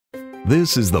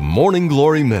This is the Morning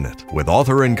Glory Minute with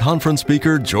author and conference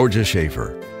speaker Georgia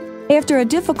Shaffer. After a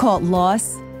difficult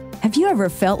loss, have you ever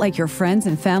felt like your friends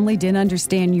and family didn't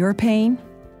understand your pain?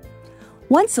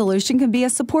 One solution can be a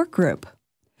support group.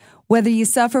 Whether you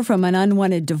suffer from an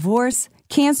unwanted divorce,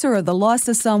 cancer, or the loss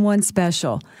of someone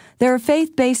special, there are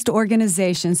faith-based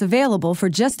organizations available for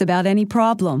just about any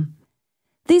problem.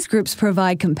 These groups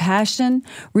provide compassion,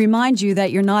 remind you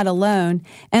that you're not alone,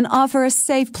 and offer a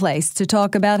safe place to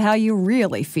talk about how you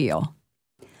really feel.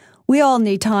 We all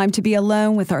need time to be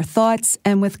alone with our thoughts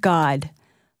and with God,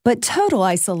 but total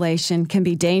isolation can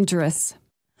be dangerous.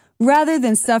 Rather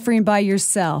than suffering by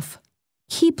yourself,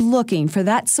 keep looking for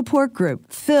that support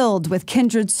group filled with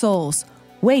kindred souls,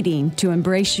 waiting to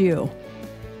embrace you.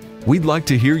 We'd like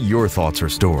to hear your thoughts or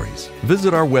stories.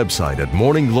 Visit our website at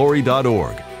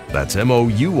morningglory.org. That's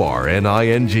MOURNING,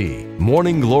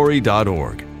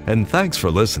 morningglory.org. And thanks for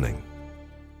listening.